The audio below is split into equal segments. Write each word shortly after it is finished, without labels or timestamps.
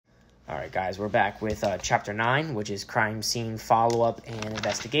All right, guys, we're back with Chapter 9, which is Crime Scene Follow-Up and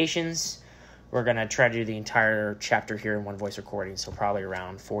Investigations. We're going to try to do the entire chapter here in one voice recording, so probably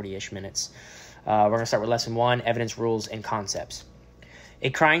around 40-ish minutes. We're going to start with Lesson 1, Evidence, Rules, and Concepts.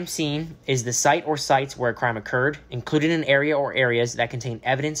 A crime scene is the site or sites where a crime occurred, including an area or areas that contain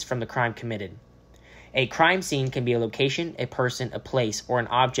evidence from the crime committed. A crime scene can be a location, a person, a place, or an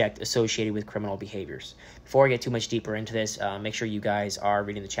object associated with criminal behaviors. Before I get too much deeper into this, make sure you guys are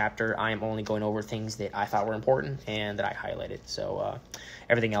reading the chapter. I am only going over things that I thought were important and that I highlighted. So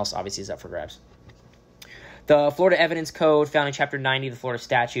everything else obviously is up for grabs. The Florida Evidence Code, found in Chapter 90 of the Florida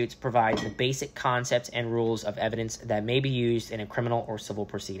Statutes, provides the basic concepts and rules of evidence that may be used in a criminal or civil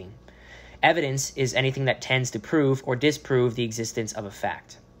proceeding. Evidence is anything that tends to prove or disprove the existence of a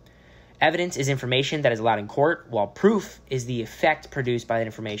fact. Evidence is information that is allowed in court, while proof is the effect produced by that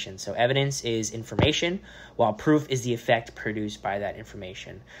information. So evidence is information, while proof is the effect produced by that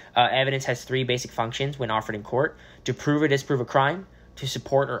information. Evidence has three basic functions when offered in court: to prove or disprove a crime, to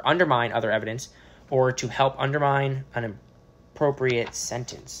support or undermine other evidence, or to help undermine an appropriate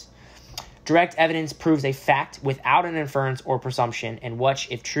sentence. Direct evidence proves a fact without an inference or presumption, and which,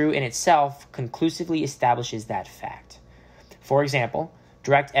 if true in itself, conclusively establishes that fact. For example,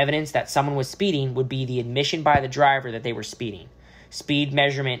 direct evidence that someone was speeding would be the admission by the driver that they were speeding, speed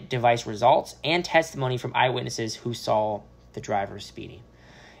measurement device results, and testimony from eyewitnesses who saw the driver speeding.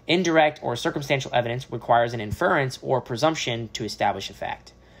 Indirect or circumstantial evidence requires an inference or presumption to establish a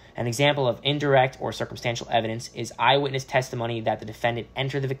fact. An example of indirect or circumstantial evidence is eyewitness testimony that the defendant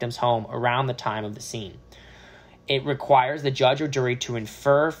entered the victim's home around the time of the scene. It requires the judge or jury to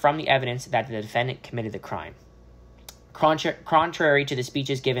infer from the evidence that the defendant committed the crime. Contrary to the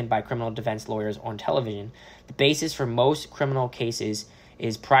speeches given by criminal defense lawyers on television, the basis for most criminal cases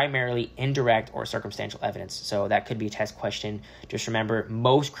is primarily indirect or circumstantial evidence. So that could be a test question. Just remember,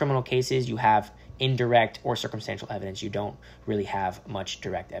 most criminal cases you have indirect or circumstantial evidence. You don't really have much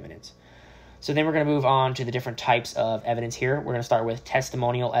direct evidence. So then we're going to move on to the different types of evidence here. We're going to start with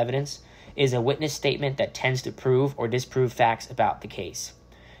testimonial evidence. It is a witness statement that tends to prove or disprove facts about the case.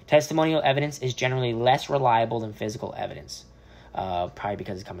 Testimonial evidence is generally less reliable than physical evidence, probably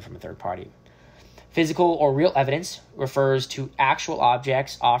because it's coming from a third party. Physical or real evidence refers to actual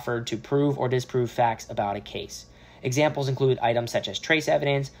objects offered to prove or disprove facts about a case. Examples include items such as trace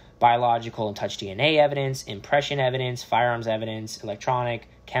evidence, biological and touch DNA evidence, impression evidence, firearms evidence, electronic,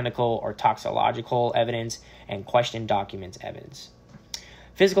 chemical, or toxicological evidence, and question documents evidence.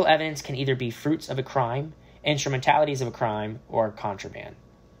 Physical evidence can either be fruits of a crime, instrumentalities of a crime, or contraband.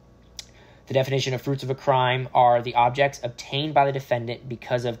 The definition of fruits of a crime are the objects obtained by the defendant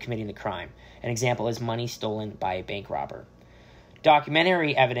because of committing the crime. An example is money stolen by a bank robber.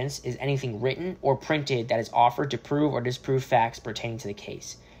 Documentary evidence is anything written or printed that is offered to prove or disprove facts pertaining to the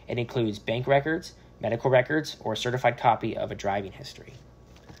case. It includes bank records, medical records, or a certified copy of a driving history.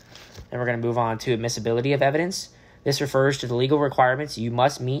 Then we're going to move on to admissibility of evidence. This refers to the legal requirements you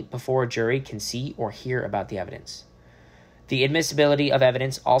must meet before a jury can see or hear about the evidence. The admissibility of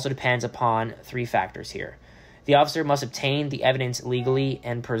evidence also depends upon three factors here. The officer must obtain the evidence legally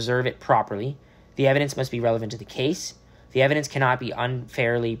and preserve it properly. The evidence must be relevant to the case. The evidence cannot be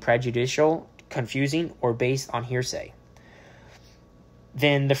unfairly prejudicial, confusing, or based on hearsay.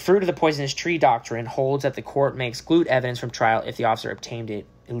 Then the fruit of the poisonous tree doctrine holds that the court may exclude evidence from trial if the officer obtained it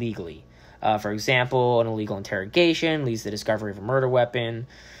illegally. For example, an illegal interrogation leads to the discovery of a murder weapon.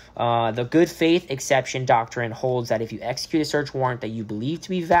 The good faith exception doctrine holds that if you execute a search warrant that you believe to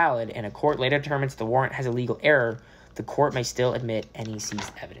be valid and a court later determines the warrant has a legal error, the court may still admit any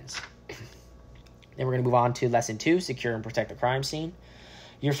seized evidence. Then we're going to move on to Lesson 2, Secure and Protect the Crime Scene.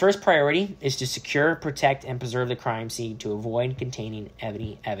 Your first priority is to secure, protect, and preserve the crime scene to avoid containing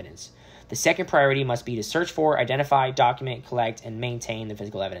any evidence. The second priority must be to search for, identify, document, collect, and maintain the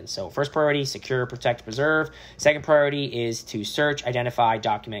physical evidence. So first priority, secure, protect, preserve. Second priority is to search, identify,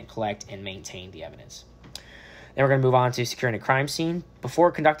 document, collect, and maintain the evidence. Then we're going to move on to securing a crime scene.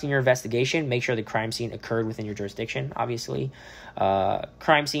 Before conducting your investigation, make sure the crime scene occurred within your jurisdiction, obviously.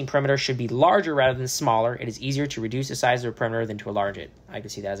 Crime scene perimeter should be larger rather than smaller. It is easier to reduce the size of the perimeter than to enlarge it. I can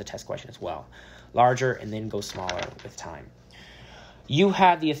see that as a test question as well. Larger and then go smaller with time. You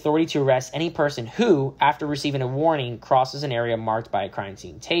have the authority to arrest any person who, after receiving a warning, crosses an area marked by a crime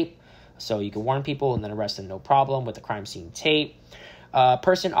scene tape. So you can warn people and then arrest them, no problem, with the crime scene tape. A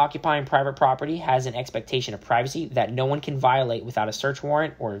person occupying private property has an expectation of privacy that no one can violate without a search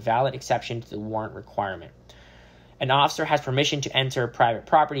warrant or a valid exception to the warrant requirement. An officer has permission to enter private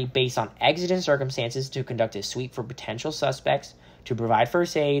property based on exigent circumstances to conduct a sweep for potential suspects, to provide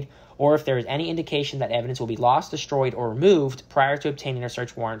first aid, or if there is any indication that evidence will be lost, destroyed, or removed prior to obtaining a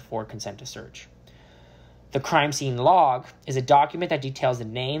search warrant for consent to search. The crime scene log is a document that details the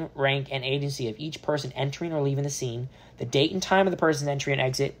name, rank, and agency of each person entering or leaving the scene, the date and time of the person's entry and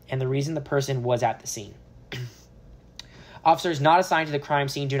exit, and the reason the person was at the scene. Officers not assigned to the crime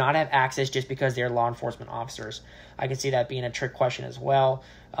scene do not have access just because they are law enforcement officers. I can see that being a trick question as well.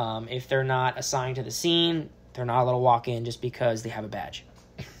 If they're not assigned to the scene, they're not allowed to walk in just because they have a badge.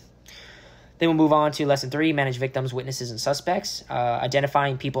 Then we'll move on to Lesson 3, manage victims, witnesses, and suspects.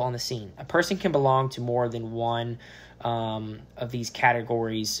 Identifying people on the scene. A person can belong to more than one of these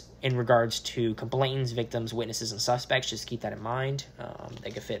categories in regards to complainants, victims, witnesses, and suspects. Just keep that in mind.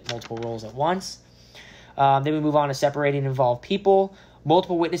 They could fit multiple roles at once. Then we move on to separating involved people.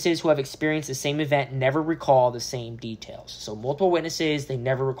 Multiple witnesses who have experienced the same event never recall the same details. So multiple witnesses, they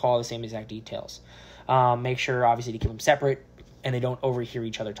never recall the same exact details. Make sure, obviously, to keep them separate and they don't overhear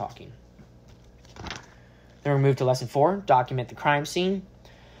each other talking. Then we move to Lesson 4, document the crime scene.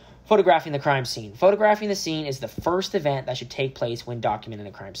 Photographing the crime scene. Photographing the scene is the first event that should take place when documenting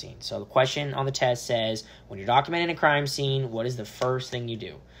a crime scene. So the question on the test says, when you're documenting a crime scene, what is the first thing you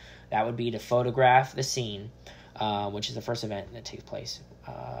do? That would be to photograph the scene, which is the first event that takes place.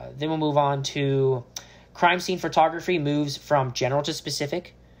 Then we'll move on to crime scene photography moves from general to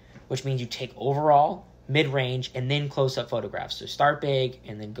specific, which means you take overall, mid-range, and then close-up photographs. So start big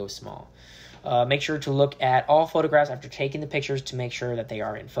and then go small. Make sure to look at all photographs after taking the pictures to make sure that they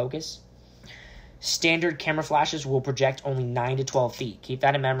are in focus. Standard camera flashes will project only 9 to 12 feet. Keep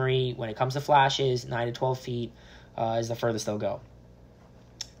that in memory. When it comes to flashes, 9 to 12 feet is the furthest they'll go.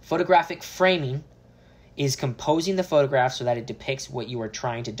 Photographic framing is composing the photograph so that it depicts what you are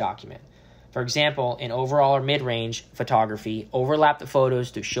trying to document. For example, in overall or mid-range photography, overlap the photos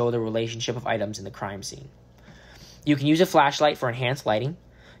to show the relationship of items in the crime scene. You can use a flashlight for enhanced lighting.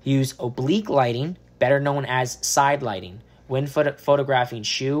 Use oblique lighting, better known as side lighting, when photographing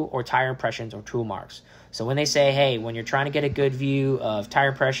shoe or tire impressions or tool marks. So when they say, hey, when you're trying to get a good view of tire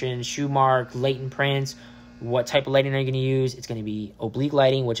impressions, shoe mark, latent prints, what type of lighting are you going to use? It's going to be oblique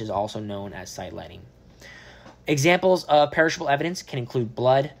lighting, which is also known as side lighting. Examples of perishable evidence can include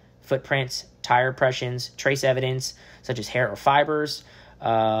blood, footprints, tire impressions, trace evidence, such as hair or fibers.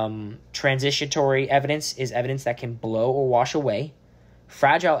 Transitory evidence is evidence that can blow or wash away.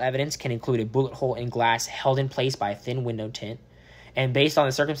 Fragile evidence can include a bullet hole in glass held in place by a thin window tint. And based on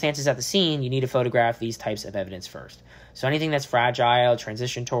the circumstances at the scene, you need to photograph these types of evidence first. So anything that's fragile,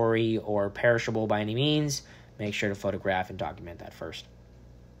 transitory, or perishable by any means, make sure to photograph and document that first.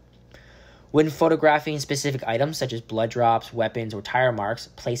 When photographing specific items such as blood drops, weapons, or tire marks,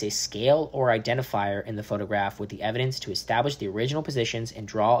 place a scale or identifier in the photograph with the evidence to establish the original positions and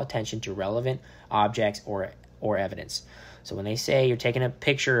draw attention to relevant objects or evidence. So when they say you're taking a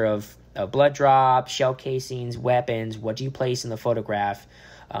picture of a blood drop, shell casings, weapons, what do you place in the photograph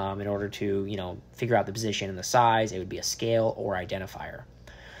in order to, figure out the position and the size? It would be a scale or identifier.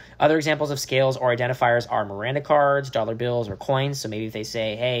 Other examples of scales or identifiers are Miranda cards, dollar bills, or coins. So maybe if they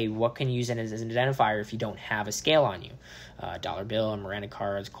say, hey, what can you use as an identifier if you don't have a scale on you? Dollar bill, Miranda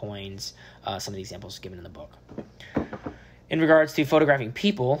cards, coins, some of the examples given in the book. In regards to photographing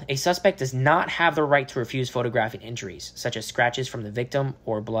people, a suspect does not have the right to refuse photographing injuries, such as scratches from the victim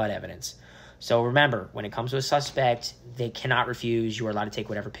or blood evidence. So remember, when it comes to a suspect, they cannot refuse. You are allowed to take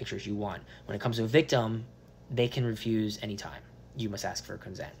whatever pictures you want. When it comes to a victim, they can refuse anytime. You must ask for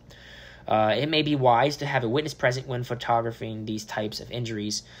consent. It may be wise to have a witness present when photographing these types of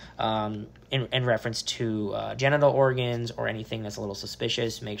injuries in reference to genital organs or anything that's a little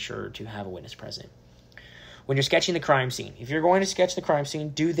suspicious. Make sure to have a witness present. When you're sketching the crime scene, if you're going to sketch the crime scene,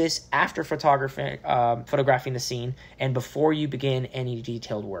 do this after photographing the scene and before you begin any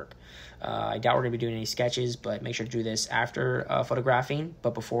detailed work. I doubt we're going to be doing any sketches, but make sure to do this after photographing,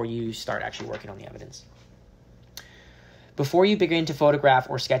 but before you start actually working on the evidence. Before you begin to photograph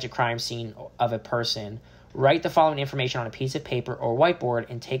or sketch a crime scene of a person, write the following information on a piece of paper or whiteboard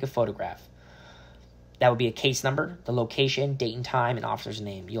and take a photograph. That would be a case number, the location, date and time, and officer's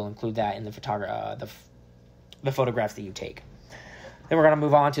name. You'll include that in the photographs that you take. Then we're going to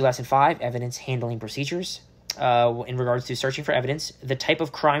move on to Lesson 5, evidence handling procedures. In regards to searching for evidence, the type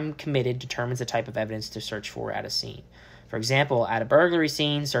of crime committed determines the type of evidence to search for at a scene. For example, at a burglary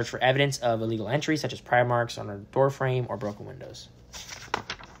scene, search for evidence of illegal entry, such as pry marks on a door frame or broken windows.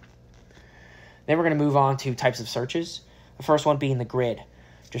 Then we're going to move on to types of searches. The first one being the grid.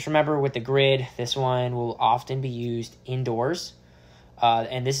 Just remember with the grid, this one will often be used indoors.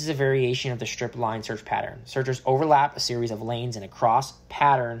 And this is a variation of the strip line search pattern. Searchers overlap a series of lanes in a cross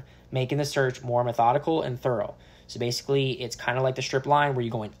pattern, making the search more methodical and thorough. So basically, it's kind of like the strip line where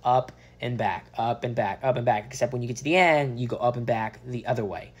you're going up and back, up and back, up and back, except when you get to the end, you go up and back the other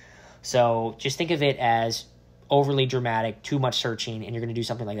way. So just think of it as overly dramatic, too much searching, and you're going to do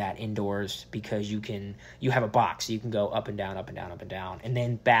something like that indoors because you have a box, so you can go up and down, up and down, up and down, and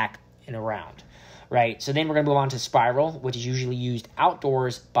then back and around, right? So then we're going to move on to spiral, which is usually used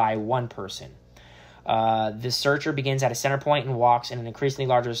outdoors by one person. The searcher begins at a center point and walks in an increasingly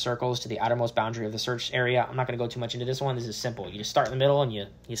larger circles to the outermost boundary of the search area. I'm not going to go too much into this one. This is simple. You just start in the middle and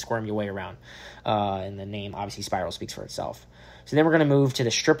you squirm your way around. And the name, obviously, spiral speaks for itself. So then we're going to move to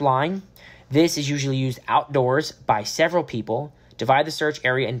the strip line. This is usually used outdoors by several people. Divide the search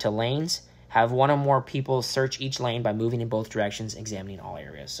area into lanes. Have one or more people search each lane by moving in both directions, examining all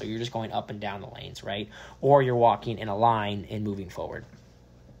areas. So you're just going up and down the lanes, right? Or you're walking in a line and moving forward.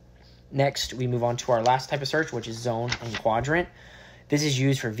 Next, we move on to our last type of search, which is zone and quadrant. This is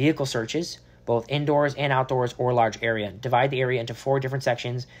used for vehicle searches, both indoors and outdoors or large area. Divide the area into 4 different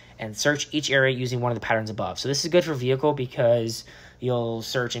sections and search each area using one of the patterns above. So this is good for vehicle because you'll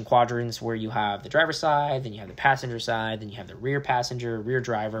search in quadrants where you have the driver's side, then you have the passenger side, then you have the rear passenger, rear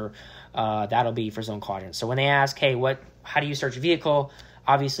driver. That'll be for zone quadrant. So when they ask, hey, how do you search a vehicle?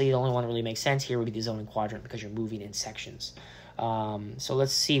 Obviously, the only one that really makes sense here would be the zone and quadrant because you're moving in sections. So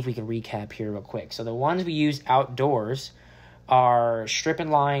let's see if we can recap here real quick. So the ones we use outdoors are strip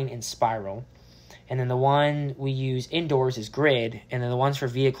and line and spiral. And then the one we use indoors is grid. And then the ones for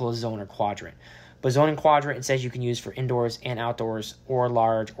vehicle is zone or quadrant. But zone and quadrant, it says you can use for indoors and outdoors or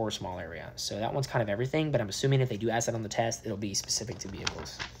large or small area. So that one's kind of everything, but I'm assuming if they do ask that on the test, it'll be specific to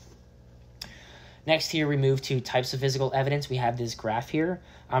vehicles. Next here, we move to types of physical evidence. We have this graph here.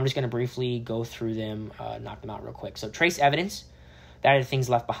 I'm just going to briefly go through them, knock them out real quick. So trace evidence, that are the things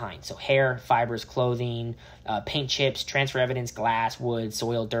left behind. So hair, fibers, clothing, paint chips, transfer evidence, glass, wood,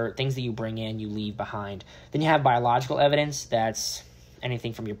 soil, dirt, things that you bring in, you leave behind. Then you have biological evidence. That's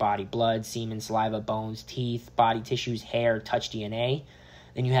anything from your body, blood, semen, saliva, bones, teeth, body tissues, hair, touch DNA.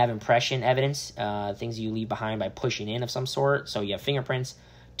 Then you have impression evidence, things you leave behind by pushing in of some sort. So you have fingerprints,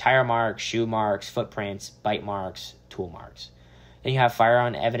 tire marks, shoe marks, footprints, bite marks, tool marks. Then you have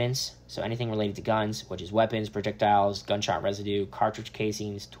firearm evidence, so anything related to guns, which is weapons, projectiles, gunshot residue, cartridge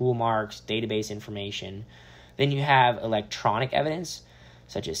casings, tool marks, database information. Then you have electronic evidence,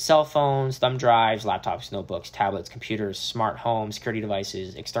 such as cell phones, thumb drives, laptops, notebooks, tablets, computers, smart home, security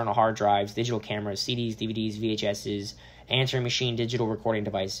devices, external hard drives, digital cameras, CDs, DVDs, VHSs, answering machine, digital recording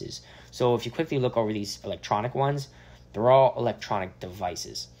devices. So if you quickly look over these electronic ones, they're all electronic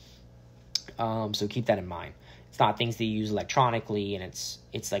devices. So keep that in mind. It's not things that you use electronically, and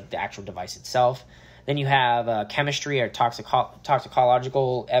it's like the actual device itself. Then you have chemistry or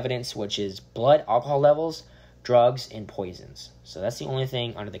toxicological evidence, which is blood alcohol levels, drugs, and poisons. So that's the only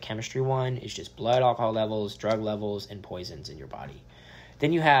thing under the chemistry one is just blood alcohol levels, drug levels, and poisons in your body.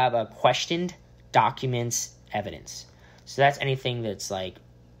 Then you have questioned documents evidence. So that's anything that's like,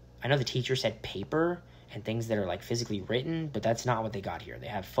 I know the teacher said paper and things that are like physically written, but that's not what they got here. They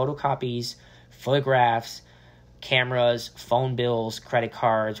have photocopies, photographs, cameras, phone bills, credit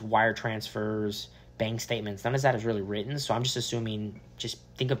cards, wire transfers, bank statements. None of that is really written, so I'm just assuming, just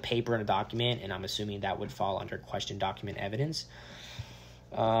think of paper in a document, and I'm assuming that would fall under question document evidence.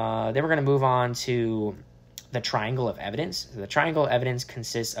 Then we're going to move on to the triangle of evidence. So the triangle of evidence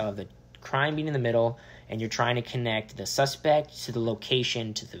consists of the crime being in the middle, and you're trying to connect the suspect to the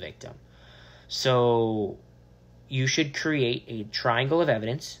location to the victim. So you should create a triangle of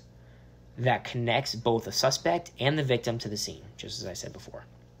evidence that connects both the suspect and the victim to the scene, just as I said before.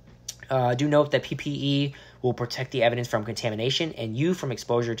 Do note that PPE will protect the evidence from contamination and you from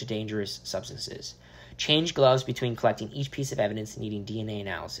exposure to dangerous substances. Change gloves between collecting each piece of evidence and needing DNA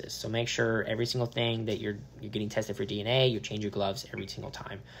analysis. So make sure every single thing that you're getting tested for DNA, you change your gloves every single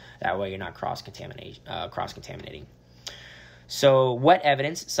time. That way you're not cross-contaminating. So wet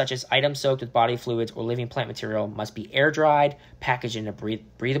evidence, such as items soaked with body fluids or living plant material, must be air-dried, packaged in a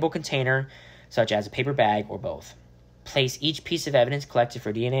breathable container, such as a paper bag or both. Place each piece of evidence collected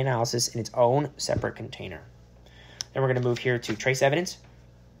for DNA analysis in its own separate container. Then we're going to move here to trace evidence.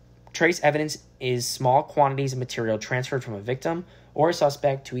 Trace evidence is small quantities of material transferred from a victim or a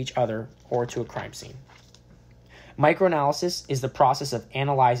suspect to each other or to a crime scene. Microanalysis is the process of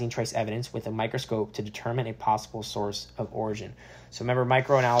analyzing trace evidence with a microscope to determine a possible source of origin. So remember,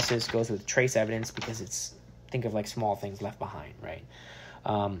 microanalysis goes with trace evidence because think of like small things left behind, right?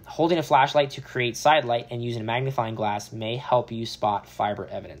 Holding a flashlight to create side light and using a magnifying glass may help you spot fiber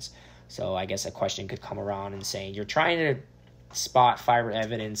evidence. So I guess a question could come around and saying you're trying to spot fiber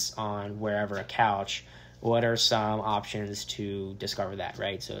evidence on wherever a couch, what are some options to discover that,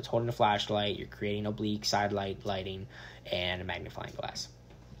 right? So it's holding a flashlight, you're creating oblique side lighting, and a magnifying glass.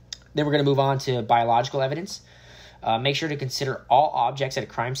 Then we're going to move on to biological evidence. Make sure to consider all objects at a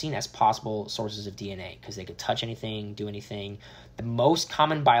crime scene as possible sources of DNA, because they could touch anything, do anything. The most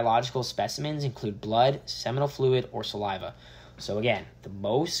common biological specimens include blood, seminal fluid, or saliva. So again, the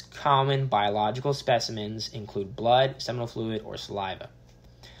most common biological specimens include blood, seminal fluid, or saliva.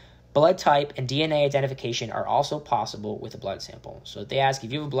 Blood type and DNA identification are also possible with a blood sample. So if they ask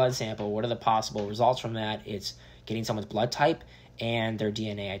if you have a blood sample, what are the possible results from that? It's getting someone's blood type and their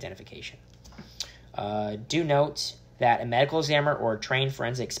DNA identification. Do note that a medical examiner or a trained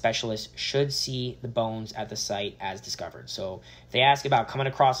forensic specialist should see the bones at the site as discovered. So if they ask about coming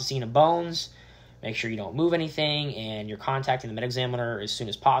across the scene of bones, make sure you don't move anything, and you're contacting the medical examiner as soon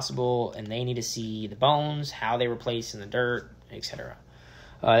as possible, and they need to see the bones, how they were placed in the dirt, etc.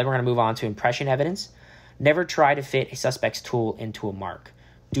 Then we're going to move on to impression evidence. Never try to fit a suspect's tool into a mark.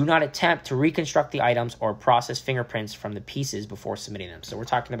 Do not attempt to reconstruct the items or process fingerprints from the pieces before submitting them. So we're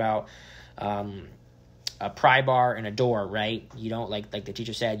talking about a pry bar and a door, right? You don't, like the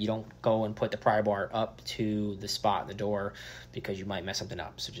teacher said, you don't go and put the pry bar up to the spot in the door because you might mess something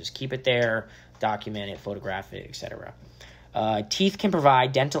up. So just keep it there, document it, photograph it, etc. Teeth can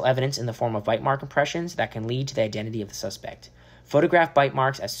provide dental evidence in the form of bite mark impressions that can lead to the identity of the suspect. Photograph bite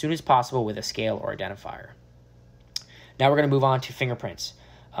marks as soon as possible with a scale or identifier. Now we're going to move on to fingerprints.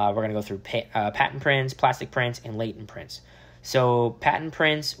 We're going to go through patent prints, plastic prints, and latent prints. So patent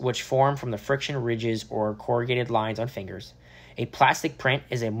prints, which form from the friction ridges or corrugated lines on fingers. A plastic print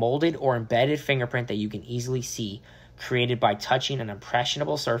is a molded or embedded fingerprint that you can easily see, created by touching an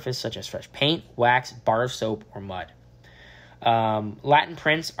impressionable surface such as fresh paint, wax, bar of soap, or mud. Latent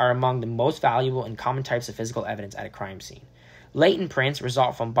prints are among the most valuable and common types of physical evidence at a crime scene. Latent prints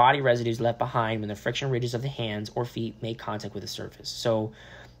result from body residues left behind when the friction ridges of the hands or feet make contact with the surface. So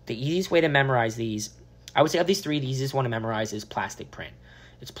the easiest way to memorize these, I would say of these three, the easiest one to memorize is plastic print.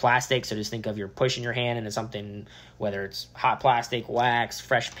 It's plastic, so just think of you're pushing your hand into something, whether it's hot plastic, wax,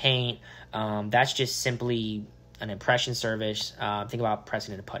 fresh paint. That's just simply an impression surface. Think about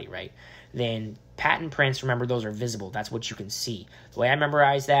pressing in a putty, right? Then patent prints, remember, those are visible. That's what you can see. The way I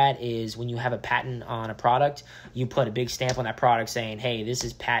memorize that is when you have a patent on a product, you put a big stamp on that product saying, hey, this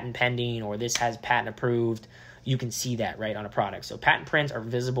is patent pending, or this has patent approved. You can see that, right, on a product. So patent prints are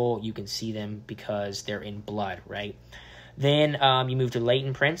visible. You can see them because they're in blood, right? Then you move to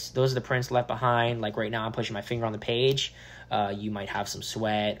latent prints. Those are the prints left behind. Like right now, I'm pushing my finger on the page. You might have some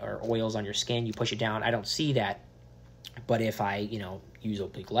sweat or oils on your skin. You push it down. I don't see that. But if I, use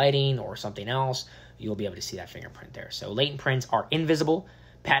oblique lighting or something else, you'll be able to see that fingerprint there. So latent prints are invisible,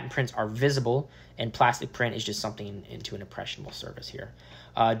 patent prints are visible, and plastic print is just something into an impressionable surface here.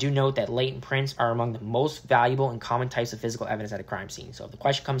 Do note that latent prints are among the most valuable and common types of physical evidence at a crime scene. So if the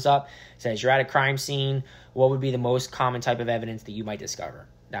question comes up, says you're at a crime scene, what would be the most common type of evidence that you might discover?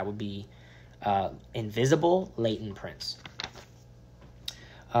 That would be invisible latent prints.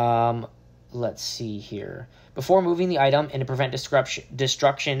 Let's see here. Before moving the item and to prevent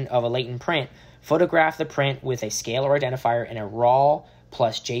destruction of a latent print, photograph the print with a scale or identifier in a RAW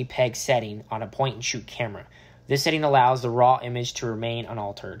plus JPEG setting on a point-and-shoot camera. This setting allows the raw image to remain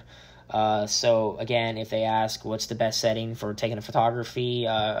unaltered. So again, if they ask what's the best setting for taking a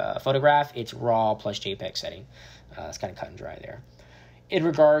photograph, it's RAW plus JPEG setting. It's kind of cut and dry there. In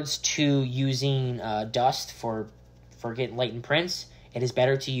regards to using dust for getting latent prints, it is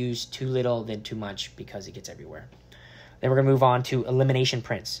better to use too little than too much because it gets everywhere. Then we're going to move on to elimination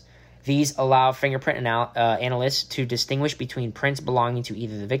prints. These allow fingerprint analysts to distinguish between prints belonging to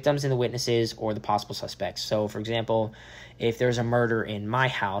either the victims and the witnesses or the possible suspects. So, for example, if there's a murder in my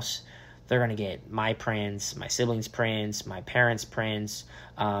house, they're going to get my prints, my siblings' prints, my parents' prints,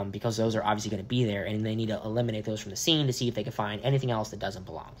 because those are obviously going to be there, and they need to eliminate those from the scene to see if they can find anything else that doesn't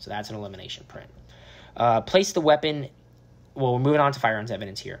belong. So that's an elimination print. Place the weapon. Well, we're moving on to firearms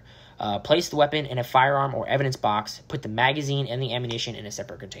evidence here. Place the weapon in a firearm or evidence box. Put the magazine and the ammunition in a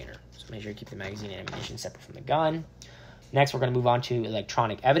separate container. So make sure you keep the magazine and ammunition separate from the gun. Next, we're going to move on to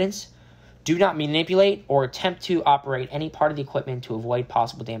electronic evidence. Do not manipulate or attempt to operate any part of the equipment to avoid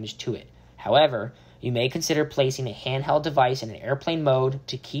possible damage to it. However, you may consider placing a handheld device in an airplane mode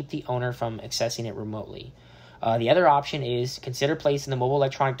to keep the owner from accessing it remotely. The other option is consider placing the mobile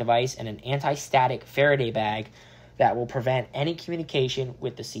electronic device in an anti-static Faraday bag that will prevent any communication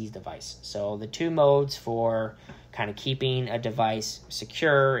with the seized device. So the two modes for kind of keeping a device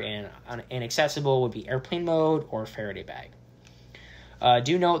secure and inaccessible would be airplane mode or Faraday bag.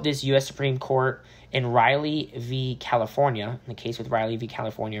 Do note this U.S. Supreme Court In Riley v. California, in the case with Riley v.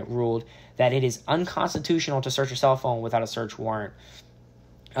 California, ruled that it is unconstitutional to search a cell phone without a search warrant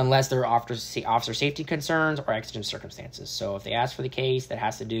unless there are officer safety concerns or exigent circumstances. So if they ask for the case that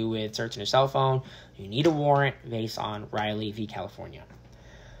has to do with searching a cell phone, you need a warrant based on Riley v. California.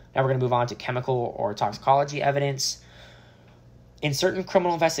 Now we're going to move on to chemical or toxicology evidence. In certain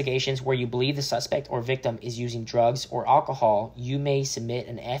criminal investigations where you believe the suspect or victim is using drugs or alcohol, you may submit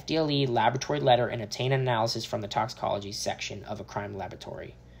an FDLE laboratory letter and obtain an analysis from the toxicology section of a crime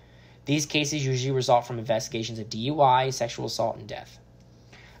laboratory. These cases usually result from investigations of DUI, sexual assault, and death.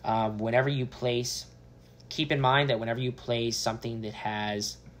 Keep in mind that whenever you place something that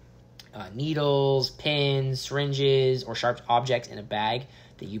has needles, pins, syringes, or sharp objects in a bag,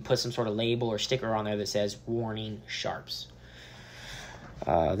 that you put some sort of label or sticker on there that says warning sharps.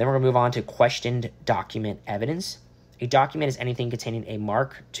 Then we're going to move on to questioned document evidence. A document is anything containing a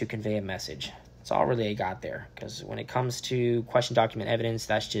mark to convey a message. That's all really I got there, because when it comes to questioned document evidence,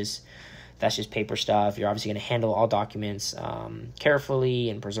 that's just paper stuff. You're obviously going to handle all documents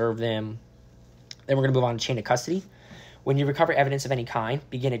carefully and preserve them. Then we're going to move on to chain of custody. When you recover evidence of any kind,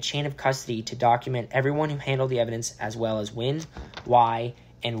 begin a chain of custody to document everyone who handled the evidence, as well as when, why,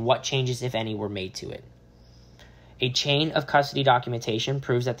 and what changes, if any, were made to it. A chain of custody documentation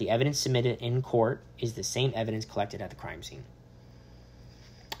proves that the evidence submitted in court is the same evidence collected at the crime scene.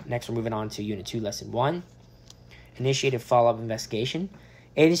 Next, we're moving on to Unit 2, Lesson 1. Initiate a follow-up investigation.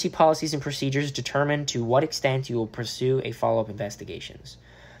 Agency policies and procedures determine to what extent you will pursue a follow-up investigations.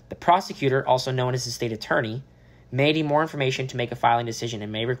 The prosecutor, also known as the state attorney, may need more information to make a filing decision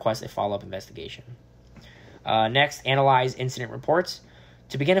and may request a follow-up investigation. Next, analyze incident reports.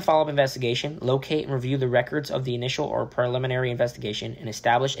 To begin a follow-up investigation, locate and review the records of the initial or preliminary investigation and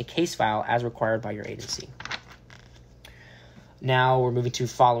establish a case file as required by your agency. Now we're moving to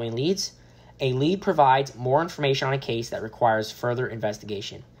following leads. A lead provides more information on a case that requires further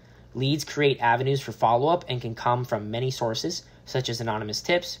investigation. Leads create avenues for follow-up and can come from many sources, such as anonymous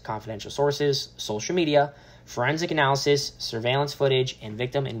tips, confidential sources, social media, forensic analysis, surveillance footage, and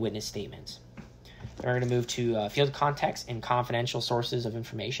victim and witness statements. We're going to move to field contacts and confidential sources of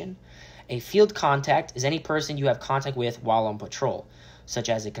information. A field contact is any person you have contact with while on patrol, such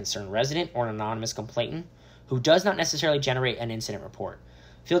as a concerned resident or an anonymous complainant, who does not necessarily generate an incident report.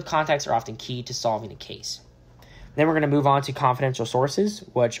 Field contacts are often key to solving a case. Then we're going to move on to confidential sources,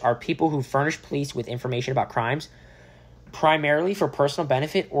 which are people who furnish police with information about crimes, primarily for personal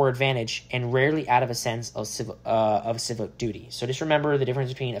benefit or advantage, and rarely out of a sense of civic duty. So just remember the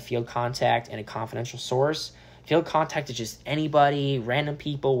difference between a field contact and a confidential source. Field contact is just anybody, random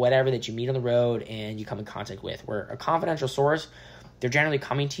people, whatever that you meet on the road and you come in contact with. Where a confidential source, they're generally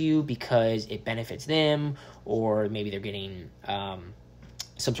coming to you because it benefits them, or maybe they're getting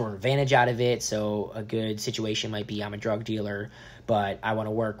some sort of advantage out of it. So a good situation might be, I'm a drug dealer, but I want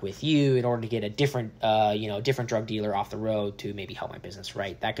to work with you in order to get a different drug dealer off the road to maybe help my business,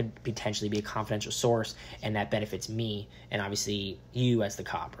 right? That could potentially be a confidential source, and that benefits me and obviously you as the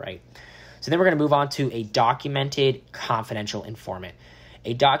cop, right? So then we're going to move on to a documented confidential informant.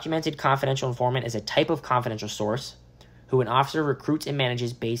 A documented confidential informant is a type of confidential source who an officer recruits and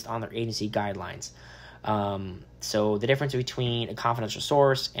manages based on their agency guidelines. So the difference between a confidential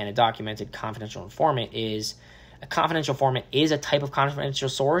source and a documented confidential informant is a confidential informant is a type of confidential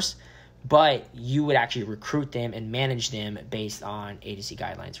source, but you would actually recruit them and manage them based on agency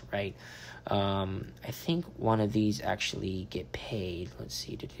guidelines, right? I think one of these actually get paid. Let's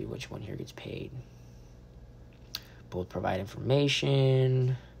see which one here gets paid. Both provide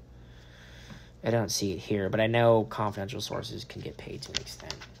information. I don't see it here, but I know confidential sources can get paid to an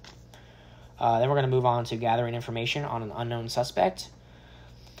extent. Then we're going to move on to gathering information on an unknown suspect,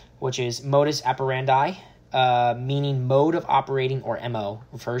 which is modus operandi, meaning mode of operating, or MO,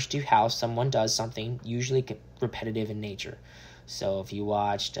 refers to how someone does something, usually repetitive in nature. So if you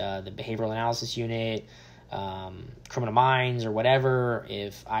watched the Behavioral Analysis Unit, Criminal Minds, or whatever,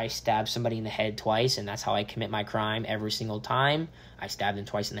 if I stab somebody in the head twice and that's how I commit my crime every single time, I stab them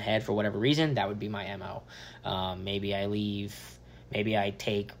twice in the head for whatever reason, that would be my MO. Maybe I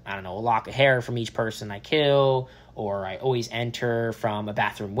take, a lock of hair from each person I kill, or I always enter from a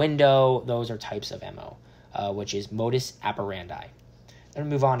bathroom window. Those are types of MO, which is modus operandi. Then we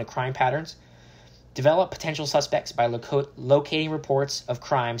move on to crime patterns. Develop potential suspects by locating reports of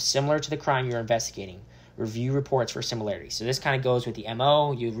crimes similar to the crime you're investigating. Review reports for similarities. So this kind of goes with the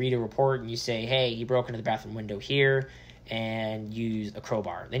MO. You read a report and you say, hey, he broke into the bathroom window here and used a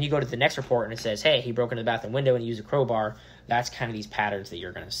crowbar. Then you go to the next report and it says, hey, he broke into the bathroom window and used a crowbar. That's kind of these patterns that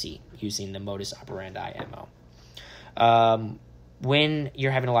you're going to see using the modus operandi MO. when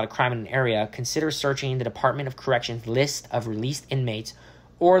you're having a lot of crime in an area, consider searching the Department of Corrections list of released inmates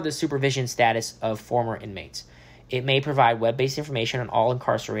or the supervision status of former inmates. It may provide web-based information on all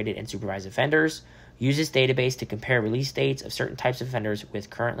incarcerated and supervised offenders. Use this database to compare release dates of certain types of offenders with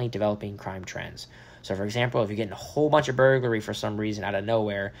currently developing crime trends. So, for example, if you're getting a whole bunch of burglary for some reason out of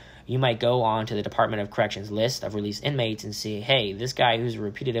nowhere, you might go on to the Department of Corrections list of released inmates and see, hey, this guy who's a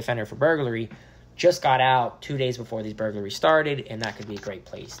repeated offender for burglary just got out 2 days before these burglaries started, and that could be a great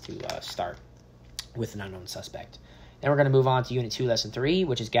place to start with an unknown suspect. Then we're going to move on to Unit 2, Lesson 3,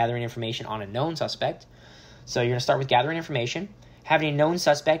 which is gathering information on a known suspect. So you're going to start with gathering information. Having a known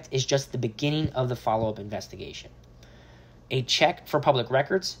suspect is just the beginning of the follow-up investigation. A check for public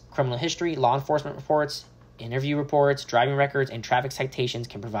records, criminal history, law enforcement reports, interview reports, driving records, and traffic citations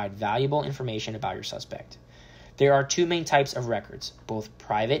can provide valuable information about your suspect. There are two main types of records, both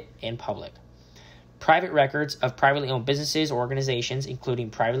private and public. Private records of privately owned businesses or organizations,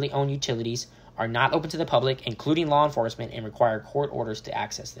 including privately owned utilities, are not open to the public, including law enforcement, and require court orders to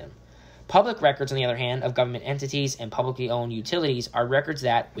access them. Public records, on the other hand, of government entities and publicly owned utilities are records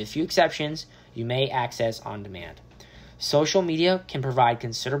that, with few exceptions, you may access on demand. Social media can provide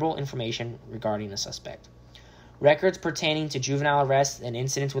considerable information regarding a suspect. Records pertaining to juvenile arrests and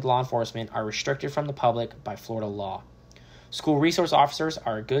incidents with law enforcement are restricted from the public by Florida law. School resource officers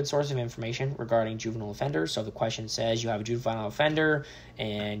are a good source of information regarding juvenile offenders. So if the question says you have a juvenile offender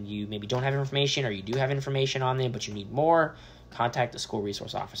and you maybe don't have information, or you do have information on them but you need more, contact the school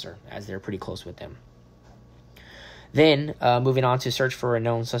resource officer, as they're pretty close with them. Then, moving on to search for a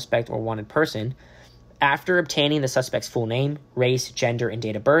known suspect or wanted person. After obtaining the suspect's full name, race, gender, and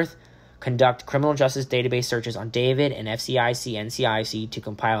date of birth, conduct criminal justice database searches on David and FCIC NCIC to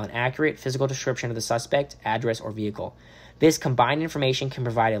compile an accurate physical description of the suspect, address, or vehicle. This combined information can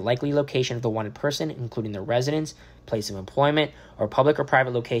provide a likely location of the wanted person, including their residence, place of employment, or public or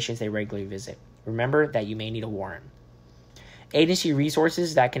private locations they regularly visit. Remember that you may need a warrant. Agency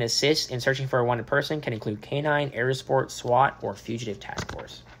resources that can assist in searching for a wanted person can include K-9, Area Support, SWAT, or Fugitive Task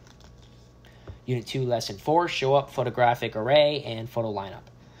Force. Unit 2, Lesson 4, Show Up, Photographic Array, and Photo Lineup.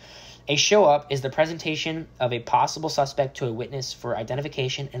 A show-up is the presentation of a possible suspect to a witness for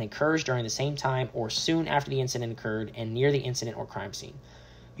identification and occurs during the same time or soon after the incident occurred and near the incident or crime scene.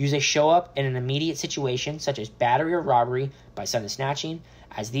 Use a show-up in an immediate situation, such as battery or robbery by sudden snatching,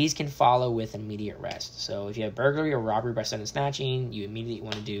 as these can follow with an immediate arrest. So if you have burglary or robbery by sudden snatching, you immediately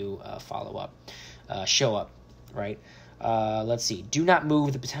want to do a follow-up, show-up, right? Let's see. Do not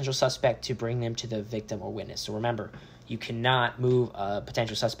move the potential suspect to bring them to the victim or witness. So remember, you cannot move a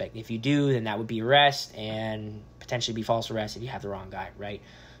potential suspect. If you do, then that would be arrest and potentially be false arrest if you have the wrong guy, right?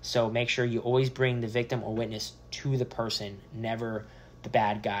 So make sure you always bring the victim or witness to the person, never the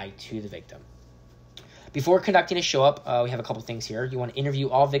bad guy to the victim. Before conducting a show-up, we have a couple things here. You want to interview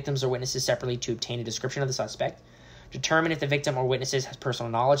all victims or witnesses separately to obtain a description of the suspect. Determine if the victim or witnesses has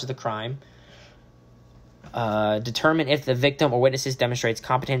personal knowledge of the crime. Determine if the victim or witnesses demonstrates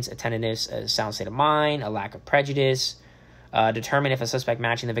competence, attentiveness, a sound state of mind, a lack of prejudice. Determine if a suspect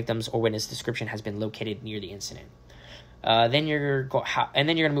matching the victim's or witness description has been located near the incident. We're going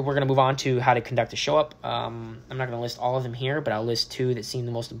to move on to how to conduct a show-up. I'm not going to list all of them here, but I'll list two that seem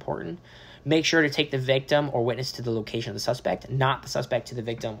the most important. Make sure to take the victim or witness to the location of the suspect, not the suspect to the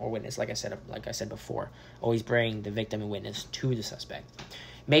victim or witness. Like I said before, always bring the victim and witness to the suspect.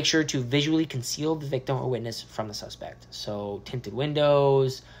 Make sure to visually conceal the victim or witness from the suspect. So tinted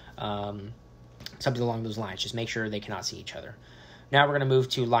windows, something along those lines. Just make sure they cannot see each other. Now we're going to move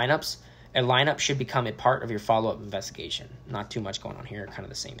to lineups. A lineup should become a part of your follow-up investigation. Not too much going on here, kind of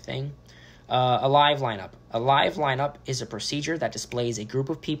the same thing. A live lineup. A live lineup is a procedure that displays a group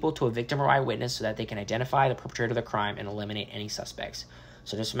of people to a victim or eyewitness so that they can identify the perpetrator of the crime and eliminate any suspects.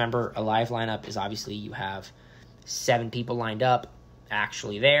 So just remember, a live lineup is obviously you have 7 people lined up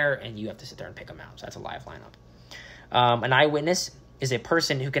actually there, and you have to sit there and pick them out. So that's a live lineup. An eyewitness is a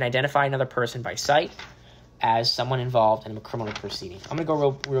person who can identify another person by sight as someone involved in a criminal proceeding. I'm going to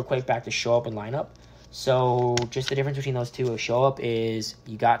go real quick back to show up and lineup. So just the difference between those two, a show up is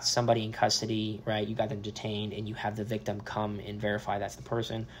you got somebody in custody, right? You got them detained and you have the victim come and verify that's the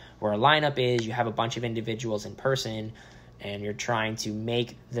person. Where a lineup is you have a bunch of individuals in person and you're trying to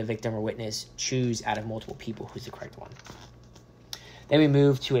make the victim or witness choose out of multiple people who's the correct one. Then we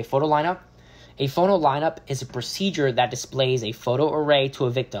move to a photo lineup. A photo lineup is a procedure that displays a photo array to a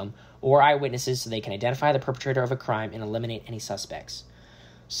victim or eyewitnesses so they can identify the perpetrator of a crime and eliminate any suspects.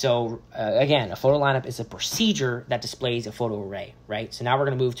 So, again, a photo lineup is a procedure that displays a photo array, right? So now we're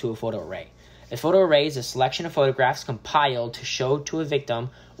going to move to a photo array. A photo array is a selection of photographs compiled to show to a victim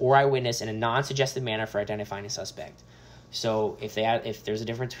or eyewitness in a non-suggestive manner for identifying a suspect. So if there's a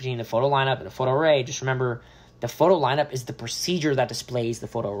difference between the photo lineup and a photo array, just remember the photo lineup is the procedure that displays the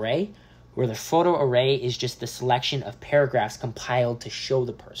photo array, where the photo array is just the selection of paragraphs compiled to show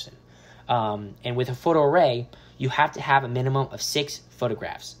the person. And with a photo array, you have to have a minimum of 6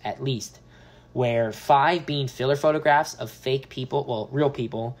 photographs at least, where 5 being filler photographs of fake people, well, real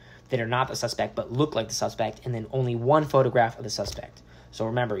people that are not the suspect but look like the suspect, and then only 1 photograph of the suspect. So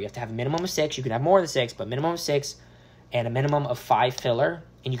remember, you have to have a minimum of 6. You can have more than 6, but minimum of 6 and a minimum of 5 filler,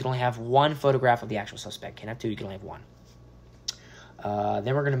 and you can only have 1 photograph of the actual suspect. Can't have 2, you can only have 1.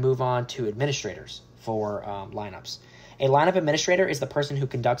 Then we're going to move on to administrators for lineups. A lineup administrator is the person who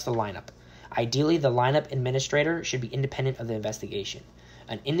conducts the lineup. Ideally, the lineup administrator should be independent of the investigation.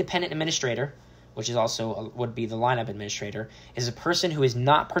 An independent administrator, which is also would be the lineup administrator, is a person who is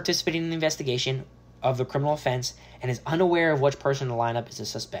not participating in the investigation of the criminal offense and is unaware of which person in the lineup is a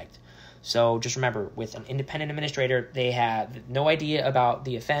suspect. So just remember, with an independent administrator, they have no idea about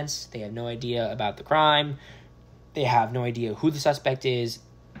the offense, they have no idea about the crime, they have no idea who the suspect is.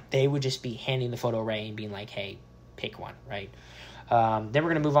 They would just be handing the photo array and being like, hey, pick one, right? Then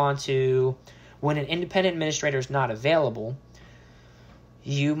we're going to move on to when an independent administrator is not available,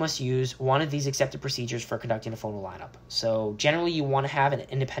 you must use one of these accepted procedures for conducting a photo lineup. So generally you want to have an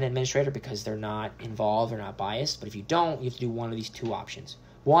independent administrator because they're not involved, they're not biased. But if you don't, you have to do one of these 2 options.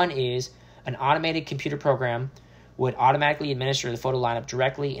 One is an automated computer program would automatically administer the photo lineup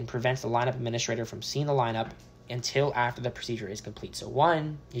directly and prevents the lineup administrator from seeing the lineup until after the procedure is complete. So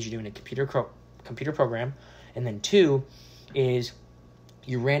 1 is you're doing a computer program, and then 2 is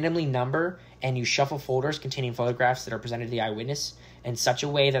you randomly number and you shuffle folders containing photographs that are presented to the eyewitness in such a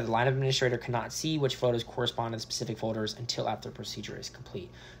way that the lineup administrator cannot see which photos correspond to the specific folders until after the procedure is complete.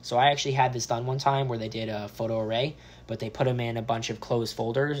 So I actually had this done one time where they did a photo array, but they put them in a bunch of closed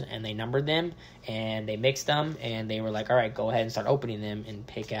folders and they numbered them and they mixed them and they were like, all right, go ahead and start opening them and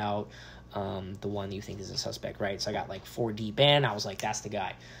pick out the one you think is a suspect, right? So I got like 4 deep in. I was like, that's the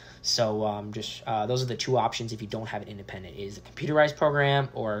guy. So those are the 2 options if you don't have an independent, is a computerized program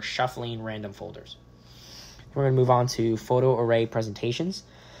or shuffling random folders. We're going to move on to photo array presentations.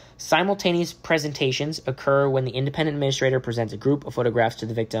 Simultaneous presentations occur when the independent administrator presents a group of photographs to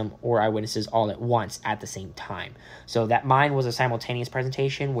the victim or eyewitnesses all at once at the same time. So that mine was a simultaneous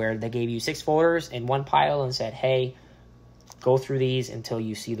presentation where they gave you 6 folders in one pile and said, hey, go through these until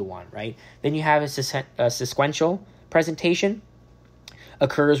you see the one, right? Then you have a sequential presentation.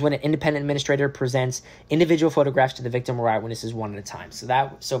 Occurs when an independent administrator presents individual photographs to the victim or eyewitnesses one at a time.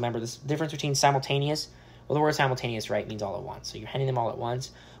 So remember, this difference between simultaneous, well, the word simultaneous, right, means all at once. So you're handing them all at once,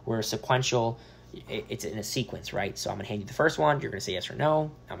 where sequential, it's in a sequence, right? So I'm going to hand you the first one, you're going to say yes or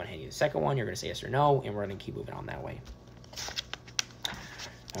no. I'm going to hand you the second one, you're going to say yes or no, and we're going to keep moving on that way.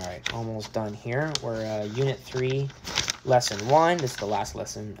 All right, almost done here. We're Unit 3, Lesson 1. This is the last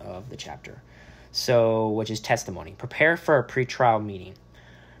lesson of the chapter. So, which is testimony. Prepare for a pretrial meeting.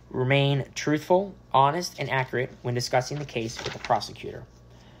 Remain truthful, honest, and accurate when discussing the case with the prosecutor.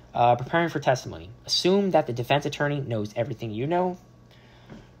 Preparing for testimony. Assume that the defense attorney knows everything you know.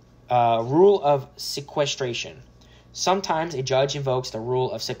 Rule of sequestration. Sometimes a judge invokes the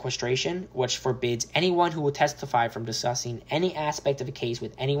rule of sequestration, which forbids anyone who will testify from discussing any aspect of a case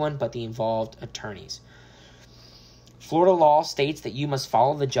with anyone but the involved attorneys. Florida law states that you must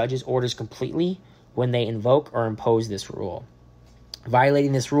follow the judge's orders completely when they invoke or impose this rule.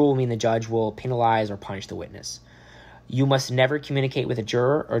 Violating this rule will mean the judge will penalize or punish the witness. You must never communicate with a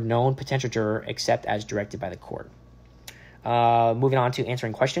juror or known potential juror except as directed by the court. Moving on to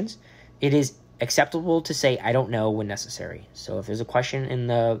answering questions. It is acceptable to say I don't know when necessary. So if there's a question in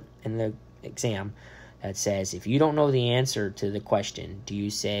the exam that says if you don't know the answer to the question, do you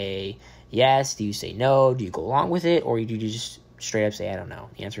say yes? Do you say no? Do you go along with it? Or do you just straight up say I don't know?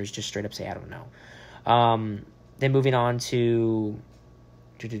 The answer is just straight up say I don't know. Then moving on to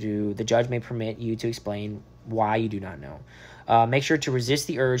the judge may permit you to explain why you do not know. Make sure to resist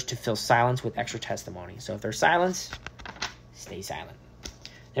the urge to fill silence with extra testimony. So if there's silence, stay silent.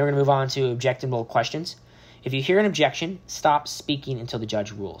 Then we're going to move on to objectionable questions. If you hear an objection, stop speaking until the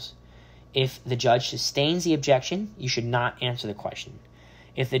judge rules. If the judge sustains the objection, you should not answer the question.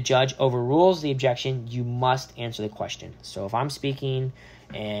 If the judge overrules the objection, you must answer the question. So if I'm speaking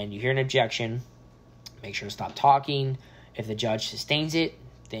and you hear an objection, make sure to stop talking. If the judge sustains it,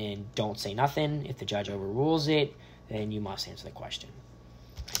 then don't say nothing. If the judge overrules it, then you must answer the question.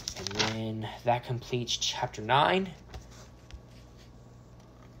 And then that completes Chapter 9.